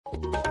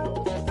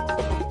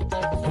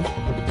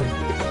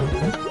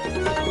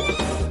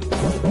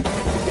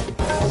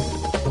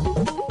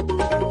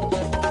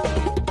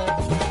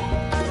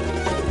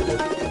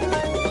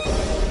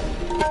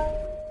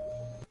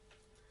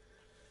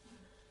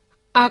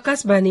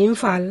Akashvani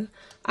Imphal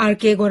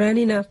R K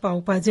गोरानी ना पाव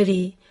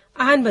पाजरी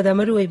आहन बदा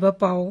मरुइबा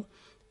पाव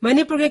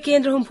मणिपुर के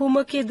केंद्र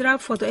हुंफुमा के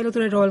draft photo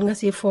electoral roll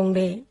ngasi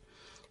फोंगले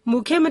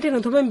मुख्यमंत्री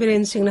नथोबम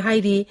बिरेन सिंह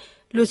हाइदी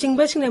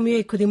लुसिंगबा सिंह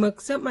मियोय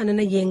खुदिमक सब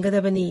मानना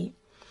येंगदबनी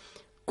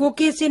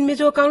कुकी सिन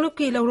मिजो कांगलुप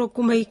की लौरो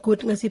कुमई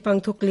कुट ngasi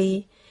पांगथोकली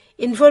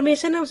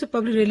information of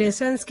public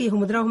relations की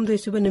हुमद्रा हुमदोय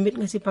सुबा निमित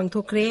ngasi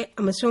पांगथोकरे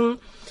अमसुंग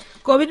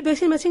कोविड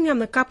वैक्सीन मसिंग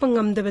यामना कापंग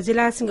ngam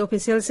जिला सिंह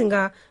ऑफिशियल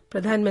सिंगा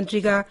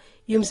प्रधानमंत्री का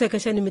युमसे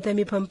कशा निमित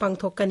मिफम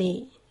पांगथोकनी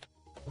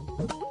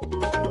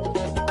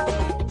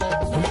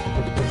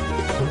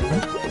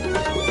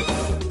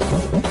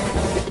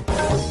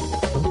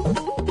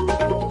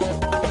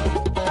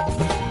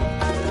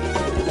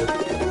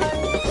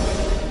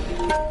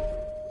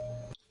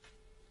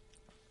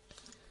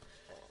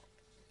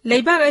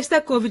लेबाग ऐसा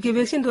कोविड की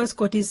वैक्सीन डोज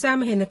कोटी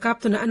साम हेन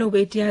कापतुना अनोब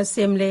इतिहास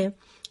सेमले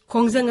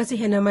खोंगजंग असि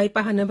हेन माई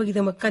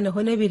पाहनबगिदमक कन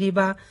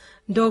होनेबिरिबा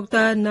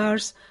doctor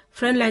nurse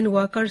frontline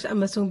workers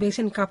अमसुंग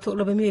vaccine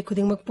कापथोकलबा मियोय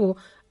खुदिंगमकपु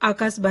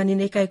Akashvani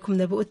ने काय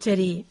खुमनबु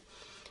उच्चरी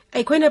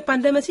अखोइना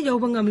पांडम असि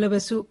यौबा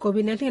ngamlabasु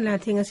कोविड-19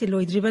 लाथेंग असि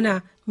लोइद्रिबना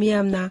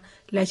मियामना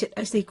लाइसेट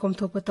असि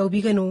कोमथोप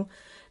तौबिगनु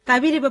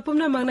ताबिरिबा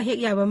पुमना मांगना हेक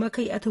याबा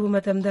मखै अथुबा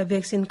मतमदा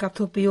वैक्सीन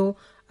कापथोकपियो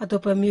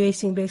अतोपा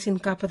मियोयसिंग वैक्सीन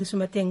कापदसु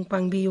मतेंग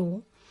पांगबियो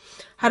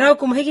हराव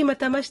कुमहैगी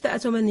मतमस्ता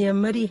अचोमा नियम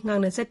मरी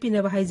ngang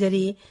चटपिनबा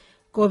हाइजरी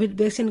Covid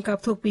vaccine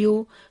कापथोकपियो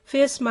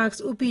face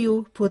mask उपियो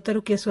foot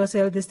के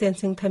सोशल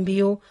डिस्टेंसिंग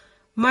थंबियो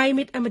माई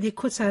मिट अमदि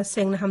खुदसा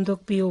सेंगना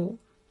हमदोकपियो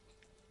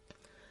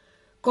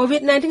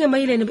कोविड-19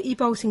 मई लेनब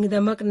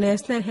इपाउसिंगदमक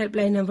नेशनल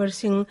हेल्पलाइन नंबर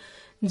सिंग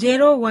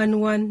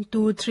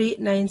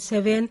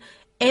 0112397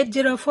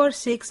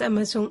 8046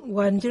 अमसुंग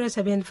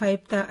 1075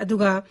 ता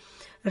अदुगा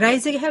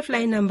राज्य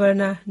हेल्पलाइन नंबर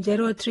ना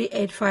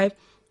 0385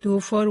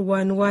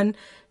 2411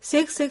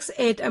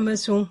 668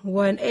 अमसुंग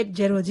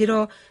 1800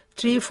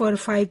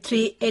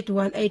 3453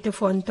 818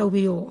 फोन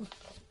तौबियो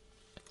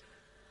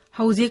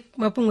हौजिक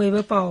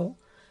मपुंगवेबा पाव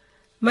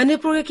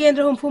मणिपुर के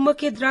केंद्र हुंफुमा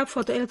के draft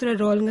photo electoral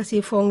roll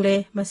ngasi फोंगले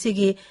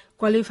मसिगी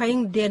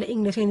qualifying date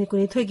English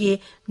कुनिथोगी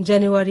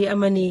जनवरी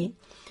अमनी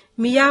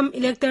मियाम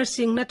इलेक्टर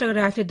सिंह नत्रग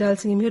राष्ट्रीय दल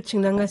Singh mute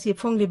Singh ngasi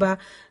फोंगलिबा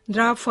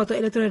draft photo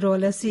electoral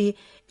roll असि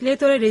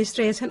electoral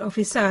registration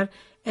officer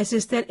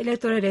assistant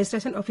electoral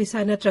registration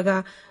officer नत्रगा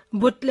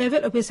booth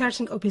level officer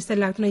Singh officer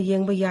लाक्तुना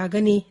येंगबा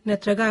यागनी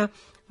नत्रगा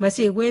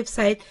मसी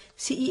website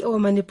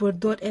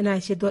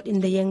ceo.manipur.nic.in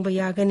दा येंगबा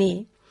यागनी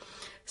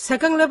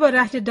सकंगलबा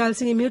राष्ट्रीय दल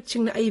सिंह म्यूट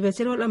सिंह अइबा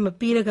चेरोल अमा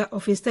पीरगा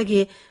ऑफिस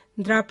तगे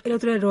ड्राफ्ट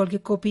इलेक्टोरल रोल की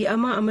copy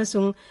अमा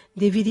अमसुंग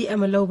डीवीडी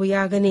अमा लौबा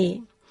यागनी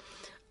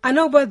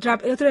अनौबा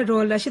ड्राफ्ट इलेक्टोरल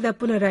रोल असिदा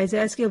पुना राज्य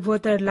के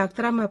वोटर लाख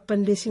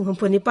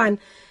 13,59,9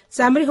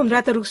 चामरी हुमरा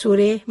तरुक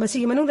सूरे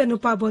मसिगी मनुंगदा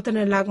नुपा वोटर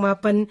लाख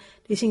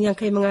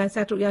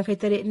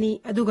 15,55,753 नि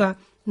अदुगा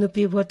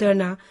नुपी वोटर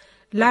ना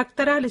लाख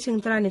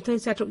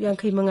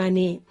 10,13,753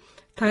 नि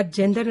थर्ड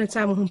जेंडर ना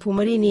चाम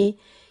हुमफुमरी नि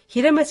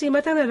हिरमसी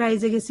मतंग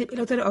राज्य के chief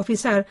electoral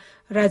officer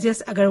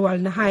Rajesh Agarwal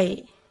ना हाय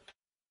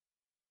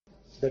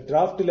The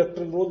draft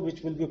electoral roll which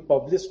will be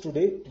published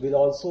today will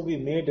also be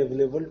made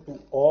available to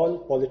all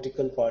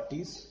political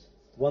parties.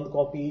 One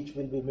copy each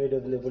will be made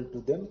available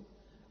to them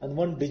and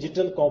one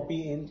digital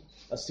copy in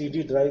a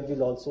CD drive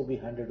will also be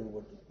handed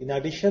over. In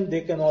addition,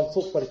 they can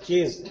also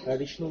purchase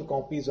additional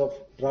copies of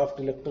draft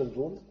electoral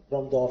roll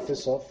from the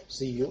office of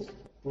CEO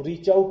to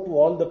reach out to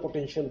all the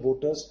potential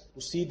voters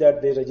to see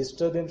that they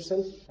register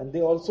themselves, and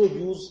they also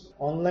use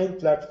online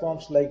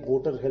platforms like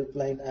voter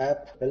helpline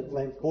app,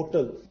 helpline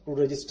portal to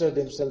register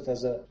themselves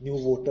as a new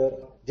voter.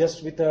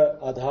 Just with a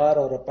Aadhaar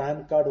or a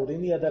PAN card or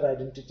any other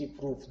identity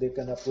proof, they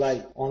can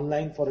apply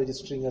online for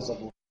registering as a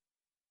voter.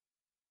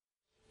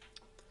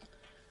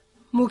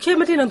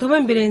 मुख्यमंत्री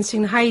नथोबम villain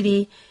Singh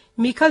हाइदी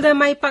मिखलदा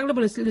माई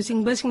पाकलबा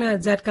लुसिंगबसिंगना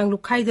जात कांगलु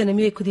खाइदना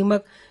मियोय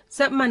खुदिमक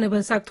सब मानबा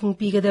साक थुंग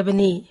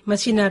पीगदबनी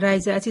मसिना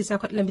राज्य असि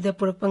चाखत लंबिदा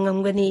पुरकपा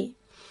ngamgani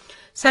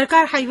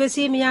सरकार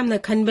हाइबसी मियामना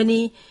खनबनी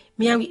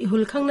मियामगी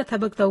इहुल खंगना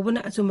थबक तौबना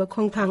अचुम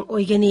खोंगथांग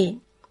ओइगनी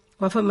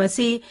मफम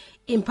असि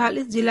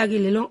इम्फाल जिल्लागी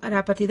लिलोंग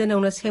अरापतिदा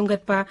नौना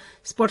सेमगतपा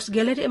sports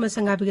gallery अमा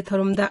संगाबिगी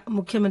थरुमदा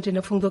मुख्यमंत्री न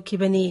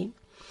फोंगदोखिबनी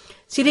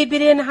सिरी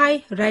बिरेन हाई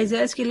राज्य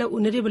अस्किला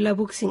उनरिब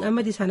लबुक सिंह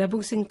अमदि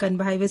सानाबुक सिंह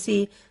कनबा हाइबसी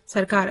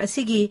सरकार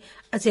असिगी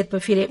अचेतपा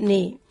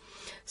फिरेपनी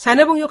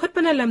सानाबुंग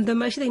योखतपना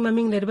लमदम असिदि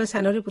ममिंग लेरबा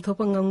सानोरि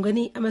पुथोपा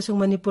ngamgani अमसुंग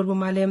मणिपुरबु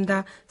मालेमदा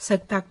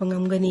सक्ताकपा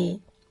ngamgani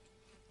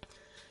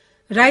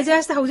राज्य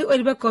अस्त हौजिक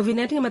ओइरबा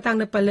कोविड-19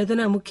 मतांगना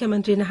पल्लेदुना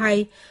मुख्यमंत्री न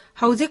हाई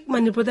हौजिक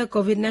मणिपुरदा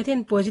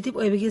कोविड-19 पॉजिटिव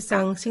ओइबगी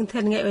सांग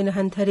सिंगथरनगे ओइना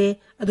हंथरे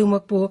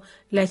अदुमकपु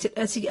लाइसेट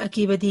असिगी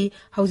अकीबदी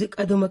हौजिक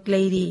अदुमक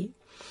लैरी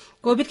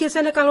कोविड के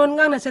सन Kahlon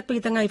ngang na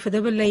chatpagi tangai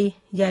fadaba lei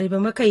yariba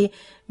makai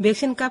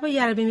vaccine kapa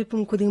yarabe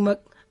mipum kudingmak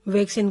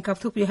vaccine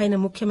kapthupi haina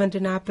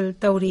mukhyamantri na apel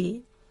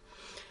tawri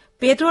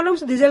petrolum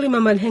diesel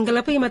mamal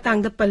hengalapai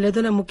matang da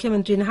palleduna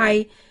mukhyamantri na hai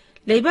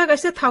लेबाग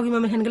असे थावगी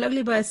ममल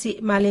हेनगलकलिबा असि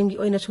मालेमगी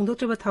ओइना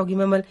सुंदोक्त्रबा थावगी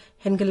ममल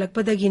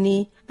हेनगलकपदगिनी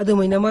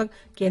अदुमैनमक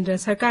केंद्र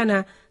सरकारना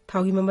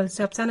थावगी ममल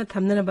चपचाना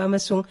थमननबा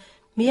अमसुंग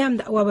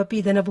मियामदा अवाबा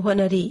पीदनबा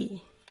honorary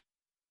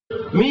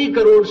मी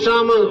करोड़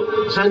सामा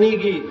सानी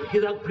की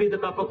हिदाक free the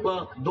कापकपा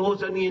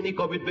dose अनि any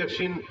Covid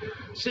vaccine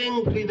Seng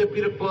free the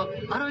पिरकपा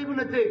अराइबु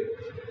नते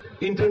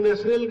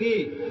international की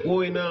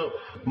ओइना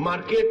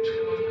market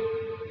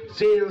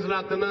sense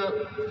लातना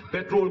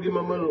petrol की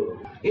ममल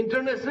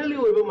internationally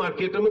ओइबा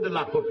market अमदा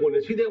Lakhpa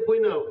पोने सिदे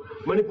कोइना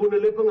मणिपुर ने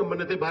लेपंग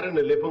मनते भारत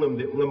ने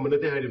लेपंग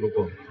मनते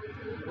हाइरिबको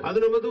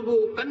aduna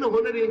madubu kanna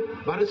honari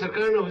Bharat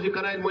Sarkar na hoji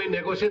karai moi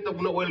negotiate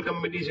taguna oil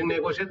companies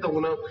negotiate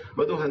taguna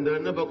madu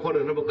handana ba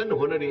khona na ba kanna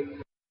honari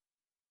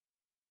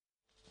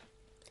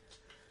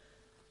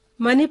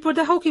Manipur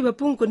da hauki ba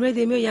pung kunwai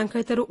de myo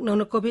yangkai taruk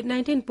nangna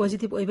COVID-19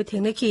 positive oiba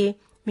thengnaki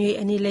myo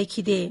ani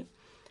laikide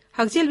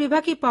Hakjel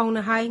vibhagi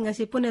pauna hai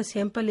ngasi puna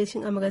sample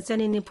lising amaga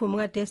chanini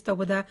phumga test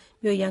tawada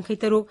myo yangkai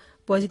taruk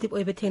positive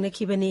oiba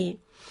thengnaki bani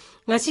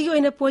ngasi gi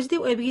oina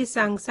positive oibagi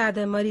sang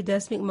sada mari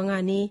 10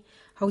 mangani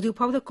Haudu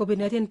Powder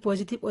COVID-19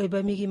 positive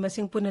oiba migi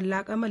masing puna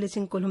lak ama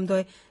lising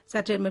kolhumdoi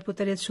satret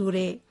marputare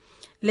sure.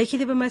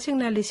 Lekhidiba masing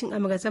na lising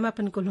amaga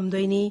samapan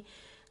kolhumdoi ni.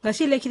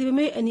 Ngasi lekhidiba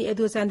me ani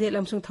edu sande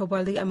lamsung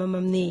thawbaldi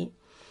amamamni.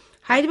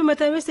 Haidiba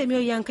matame se myo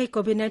yangkai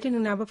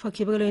COVID-19 naba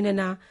phakibagaloina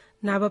na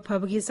naba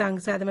phabagi sang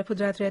sada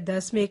marpudratre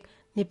 10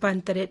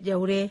 nipan taret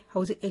yaure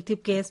hauzik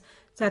active case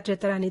satret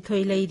tarani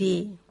thoi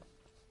leidi.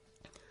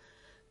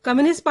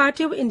 Communist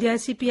Party of India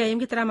CPIM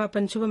ki tarama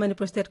panchuba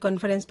Manipur State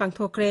Conference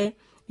pangthokre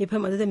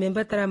Imphal adu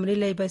member taramri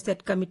leiba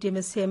state committee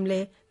me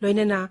semle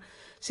loinana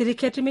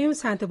secretary me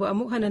santabu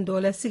amuk hanan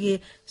dola sigi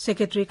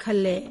secretary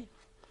khalle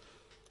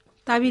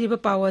tabi riba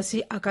pawasi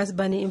Akash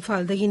Bani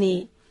Imphal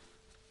dagini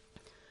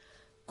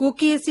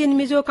Kuki sin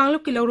mizo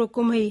kanglup ki lawro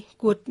kumhai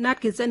kut nat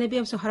ki janabi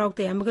amso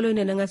harawte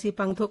amgaloina nangasi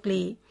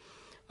pangthokli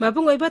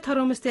mabung oiba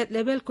tharom state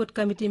level kut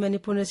committee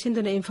Manipur na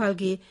sindona Imphal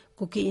gi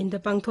Kuki in the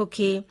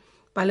pangthokhi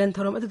Palan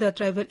Thorom adu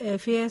Tribal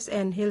Affairs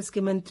and Hills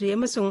ki mantri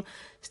amasung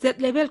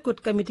state level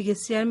kut committee ki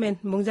chairman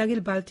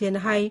Mungjagil Baltian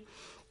hai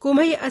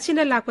kumhai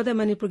asina lakpada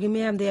Manipur gi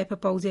meyam de apa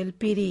paujel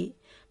piri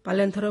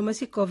Palan Thorom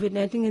asi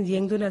COVID-19 ngi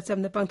yengduna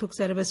chamna pangthok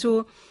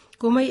sarbasu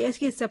kumhai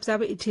aski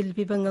sapsaba ithil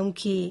bibangam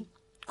ki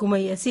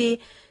kumhai asi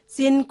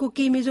sin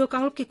kuki mizo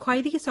kanglup ki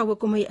khwaidi ki sawa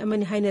kumhai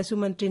amani haina su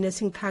mantri na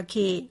singtha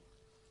ki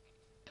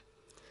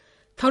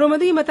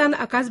Tharomadi matan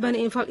Akash Bani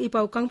Imphal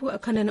ipau kangpu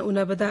akhanana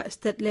unabada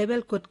state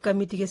level kut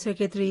committee ke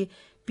secretary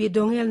P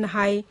Dongel na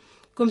hai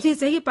kumsi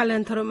sehi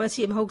palan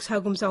tharomasi mahuk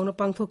sagum sauna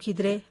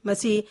pangthokidre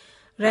masi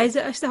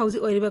raija asta hauji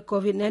oiriba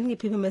COVID-19 ki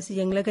phima masi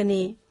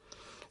yanglagani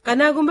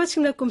kana gumba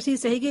singna kumsi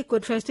sehi ki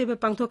kut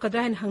festival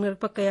pangthokadra han hangnar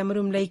pakaya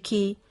marum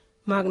laiki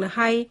magna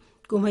hai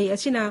kumhai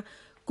asina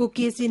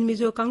kuki sin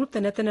mizo kanglup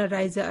tanatana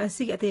raija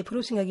asi ate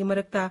phuru singa gi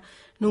marakta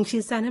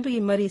nungsi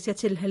sanabagi mari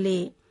sechil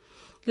hale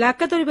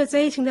Lakatori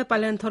bachai singda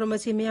palan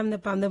thoromasi miyamna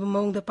pamdaba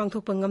maungda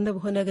pangthokpa ngamdaba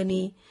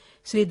honagani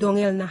Sri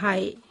Dongel na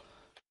hai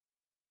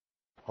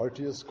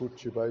Heartiest Good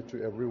Chibai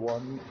to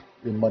everyone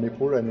in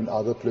Manipur and in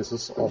other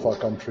places of our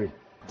country.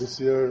 This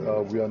year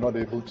we are not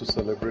able to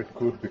celebrate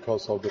Good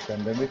because of the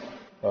pandemic.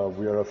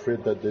 We are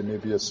afraid that there may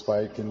be a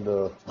spike in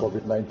the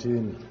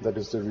COVID-19. That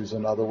is the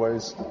reason.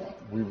 Otherwise,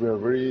 we were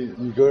very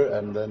eager,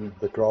 and then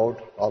the crowd,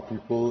 our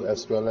people,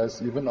 as well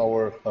as even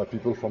our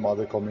people from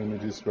other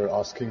communities were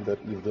asking that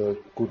if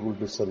the Good will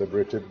be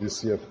celebrated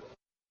this year.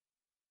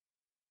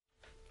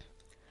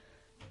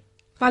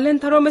 Palan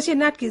Tharomasi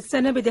nat ki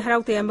sanabe de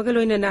harawte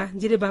amagaloina na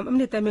jiribam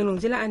amne Tamenglong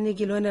jila anni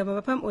gilona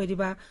mapam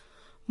oiriba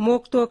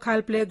mokto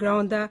khal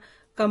playground da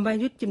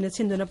combined youth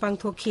gymnasium sindona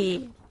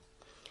pangthokhi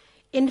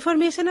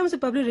Information am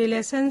public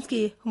relations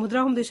ki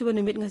mudra hum desuba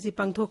nimit ngasi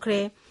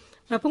pangthokre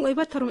mapung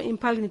oiba tharom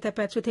Imphal ni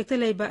tapat so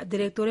thekte leiba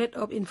Directorate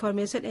of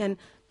Information and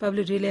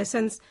Public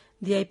Relations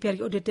DIPR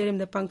ki auditorium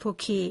da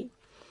pangthokhi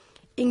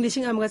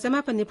Englishing amga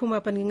chama pani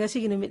phuma pani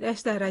ngasi gi nimit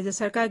asta Rajya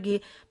Sarkar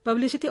gi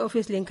Publicity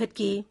Office lengkhat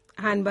ki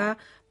hanba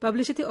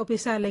Publicity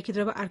Officer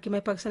Lekhidraba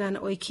Arkimai Paksana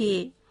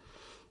oikhi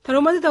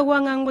Tharomadi da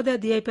wangang boda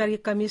DIPR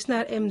ki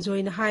Commissioner M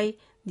Join hai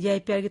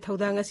DIPR ki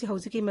thaudang asi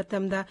haujiki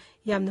matamda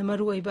yamna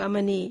maru oiba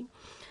amani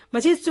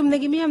Machi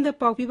chumnagi miyamda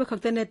pawpiba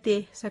khakta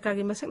nate sarkar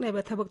gi masak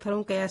naiba thabak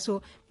tharom kaya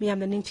so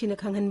miyamda ningchina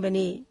khanghan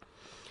bani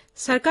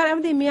sarkar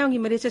amde miyam gi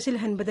mari chasil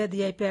hanbada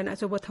DIPR na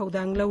achoba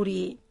thaudang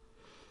lauri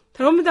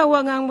tharomda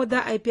wangang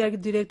boda IPR gi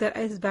Director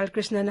S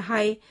Balkrishnan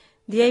hai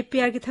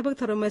DIPR gi thabak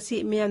tharom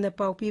asi miyamda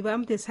pawpiba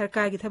amte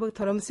sarkar gi thabak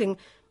tharom sing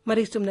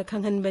mari chumna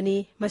khanghan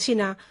bani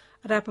masina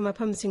rapama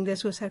pham sing de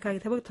so sarkar gi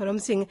thabak tharom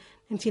sing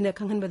ningchina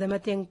khanghan bada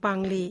mateng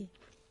pangli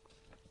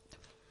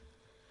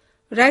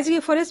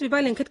Rajya Forest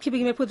Vibhag lengkhat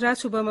khibigi me pudra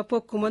suba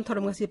mapok kumon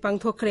thorom ngasi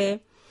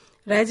pangthokre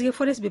Rajya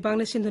Forest Vibhag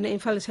na sinduna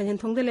Imphal sanyan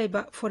thongde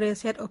leiba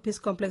Forest Head Office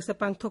Complex da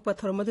pangthokpa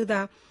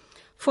thoromaduda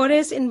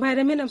Forest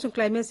Environment amsung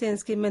Climate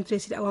Change ki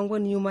Mantri Sri Awangbo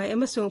Nyumai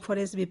amasung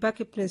Forest Vibhag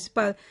ki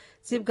Principal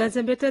Chief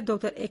Conservator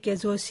Dr. A.K.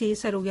 Joshi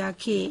sarugya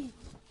ki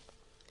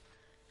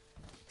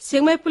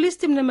Sengmai police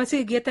team na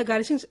masi geta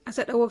garising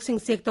asat awak sing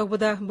sek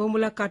tawbada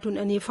bombula cartoon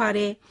ani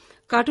fare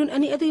cartoon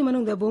ani adu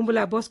manung da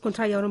bombula boss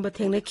kontra yawrum ba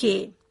thengna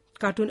ke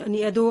cartoon ani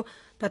adu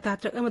tata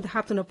truck amada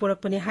haptuna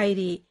porak pani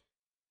hairi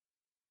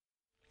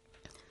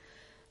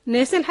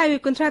National Highway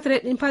Contractor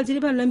Imphal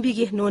Jiriba Lambi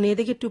gi none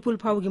de gi tupul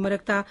phaw gi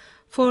marakta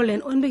 4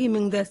 lane on begi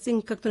mingda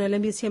sing kaktuna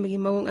lambi semagi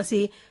mawong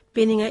asi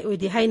peningai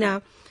oidi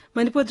haina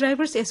Manipur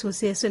Drivers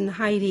Association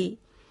hairi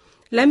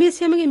lambi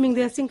semagi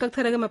mingda sing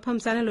kaktharaga mafam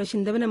sana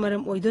loisindabana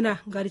maram oiduna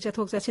gari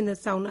chathok chasinda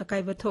sound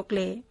akaiba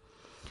thokle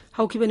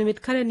haukiba numit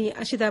kharani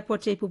asida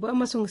porchei puba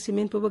amasung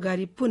cement puba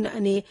gari pun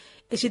ani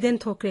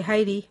accident thokre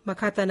hairi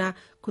makhatana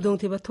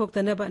kudongthiba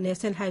thoktana ba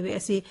National Highway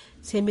asi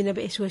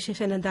seminaba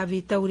association and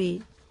davi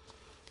tauri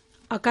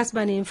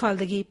Akasbani Imphal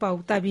dagi pau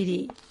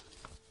tabiri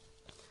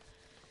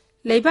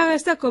Leibag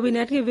asta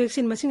COVID-19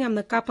 vaccine masing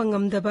amna kapang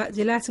ngamdaba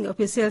jila sing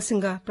official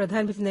singa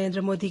Pradhan Mantri Narendra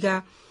Modi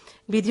ga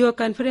video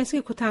conference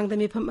ki khuthang da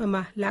mifam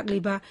ama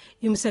lakliba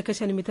yumsa ka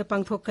sanimita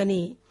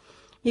pangthokani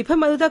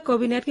mifam aduda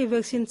COVID-19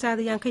 vaccine cha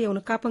da yanka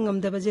yawna kapang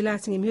ngamdaba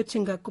jila sing myut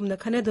singa kumna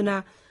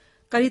khanaduna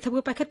kari thabu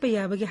pakhat pa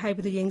yabagi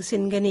haibudu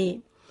yengsin gani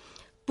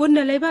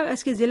Punna Leibag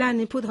aski jila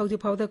ni put hauji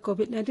phawda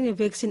COVID-19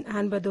 vaccine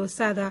anba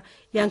dosa da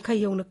yanka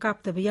yawna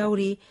kapta ba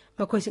yawri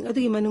makhoi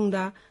adugi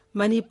manungda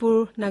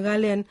Manipur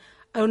Nagaland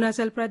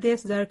Arunachal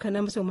Pradesh Jharkhand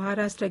amasung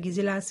Maharashtra gi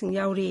jila sing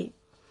yawri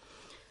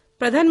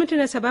Pradhan Mantri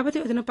na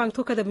sababati uduna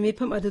pangthokada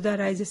mifam aduda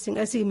Rajya sing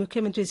asi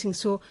Mukhyamantri sing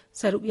so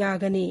saruk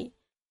yagani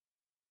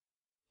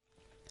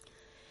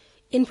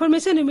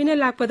Information umina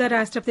lakpada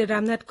Rashtrapati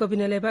Ramnath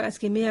Kovind Leibag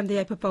aski meyam da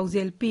yaipa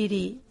paujel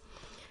piri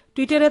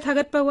Twitter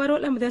thagatpa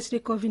warol amada Sri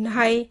Kovind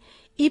hai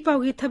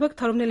ipawgi thabak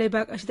tharumne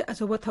Leibag asida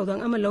asoba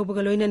thaudang ama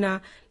lawbaga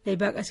loinana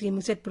Leibag aski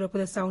mingset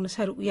purapada sauna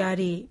saruk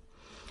yari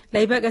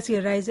Leibag aski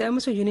Rajya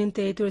amasung Union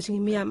Territory sing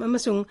miyam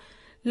amasung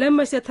lam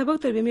asida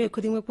thabak torbi me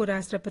khudingma pu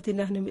Rashtrapati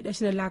na numit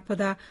asina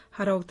lakpada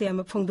harawte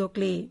ama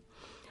phongdokle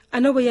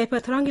anoba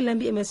yaipa tharangi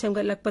lambi ama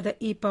semga lakpada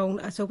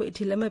ipaung asoba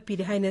ithil ama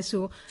piri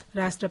hainasu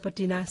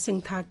Rashtrapati na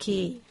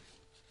singthaki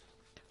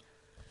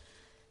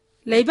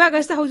Leibag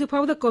asta hauju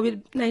phawda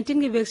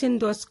COVID-19 gi vaccine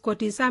dose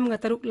koti samga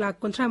 3 lakh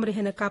kontramri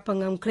hena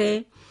kapangam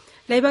kre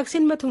Leibag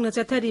sin mathungna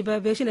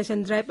chathariba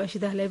vaccination drive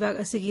asida Leibag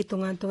asigi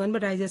tongan ba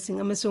Rajya sing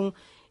amasung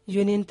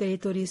Union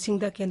Territory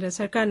singda Kendra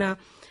Sarkarna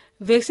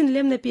vaccine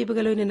lemna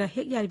pibaga loinena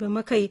hek yariba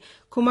makai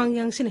khumang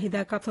yangsin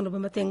hida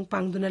kapthonba mateng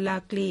pangduna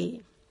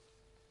lakli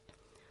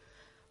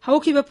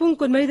haukiba pung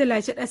kunmari da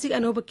laichat asig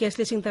anoba case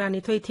lesing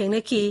tarani thoi thengna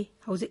ki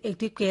hauji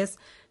active case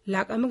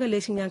lakh amaga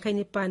lesing yangkai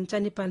ni pan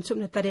chani pan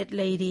subna taret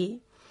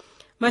leiri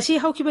Masi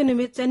haukiba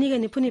numit chani ga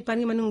nipuni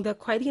pani manungda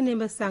khwaidi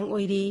nemba sang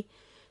oiri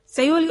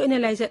sayol gi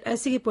laichat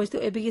asigi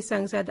positive ebigi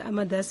sangsa da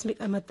ama 10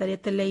 ama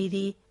taret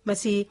leiri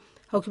masi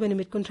haukiba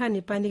numit kunthra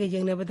ni pani ga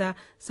yengnabada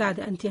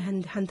sada anti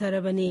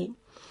hantarabani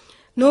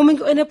noming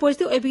ko ena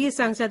positive ebigi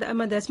sangsa da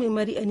ama 10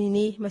 mari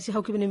anini masi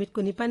haukiba numit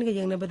kuni pani ga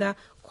yengnabada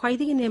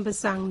khwaidi nemba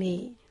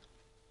sangni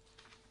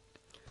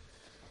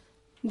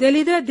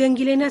Delhi da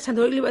dengilena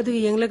sandorlib adu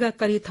yenglaga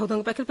kari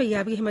thaudang pakal pa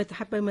yabi hema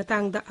happa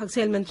matang da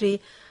Aksel Mantri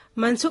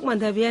Mansuk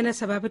Mandhaviana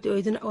sababati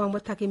oiduna awang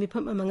bathaki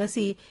mifam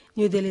amangasi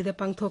New Delhi da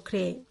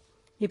pangthokre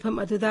mifam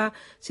aduda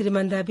Sri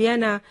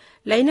Mandhaviana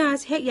laina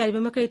as hek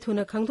yariba makai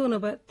thuna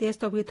khangdonaba test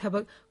tobi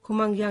thabak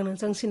khumang yang nang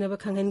changsinaba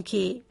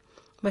khanganki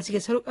masige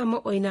saruk ama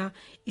oina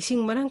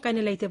ising marang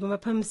kaina laiteba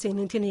mafam sing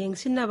ningthina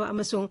yengsinnaba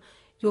amasung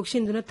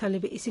yoksinduna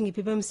thalibe ising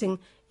ipibam sing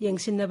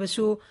yengsinnaba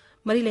su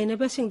mari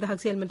lainaba sing da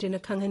Aksel Mantri na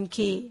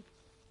khanganki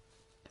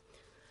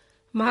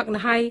Mahak na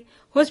hai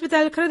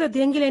hospital kharada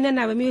dengi laina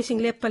naba mi sing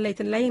lepa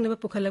laitan laying naba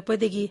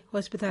pukhalakpadegi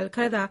hospital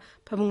kharada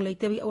phamung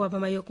laitabi awaba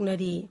mayok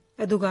nari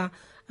aduga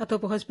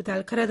atopa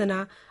hospital kharada na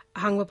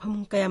ahangwa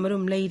phamung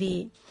kayamarum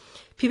leiri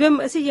phibam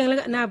asi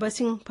yanglaga naba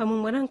sing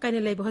phamung marang kaina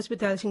laiba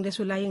hospital sing da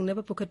su laying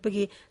naba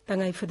pukhatpagi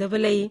tangai fadaba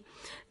lei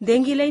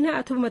dengi laina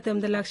athuba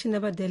matam da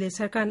laksinaba Delhi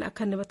sarkar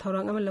akhanaba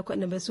thorang ama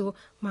lokatnaba su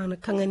mangna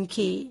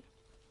khanganki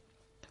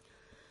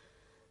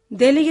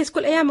Delhi gi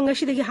school aya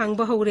mangashi dagi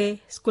hangba hore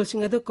school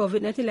singa do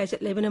COVID-19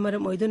 laichat lebana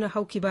maram oiduna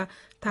haukiba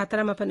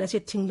thatara mapan ase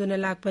thingduna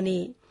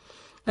lakpani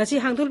ngasi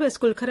hangdolba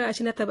school khara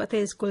asina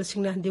tabate school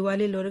singna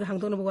Diwali lorga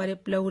hangdona baware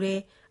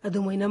plaure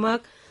adu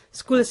moinamak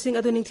school sing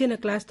adu ningthina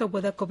class to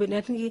boda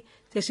COVID-19 gi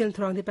session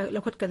throng di pak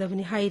lokhat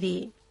kadabani hairi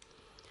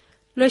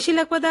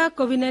loisilakpada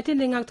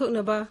COVID-19 ringak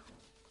thoknaba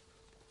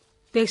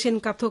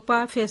vaccine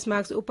kapthokpa face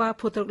mask upa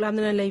photok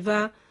lamna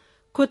leiwa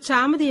Khut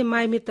chamadi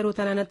mai mit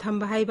tarutana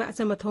thamba haiba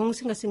asama thong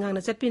singa singang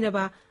na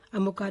chatpinaba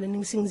amuka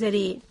ning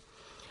singjari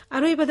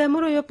aroi bada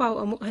moroyo pau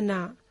amuk hana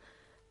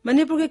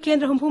Manipur ke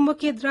kendra humphumba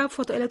ke draft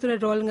photo electoral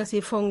roll ngasi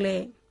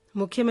fongle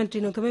Mukhyamantri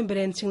Nongthomen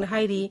Biren Singh na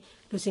hairi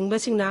lusingba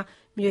singna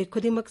miyoi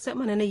khodimak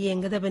samana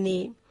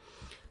yengadabani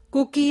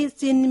Kuki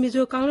Chin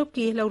Mizo Kanglup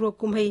ki lawrok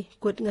kumhai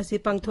kut ngasi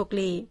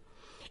pangthokle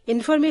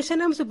information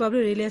amsu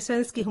public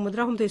relations ki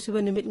humudra humtoi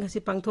suba numit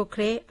ngasi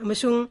pangthokre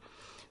amasung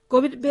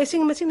COVID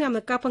vaccine masing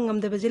namna kapang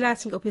ngamdaba jila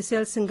sing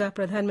official singa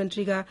Pradhan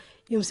Mantri ga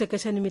yumsa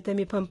kasan nimita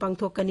mi pang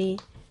pangthokani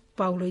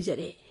pauloi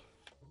jare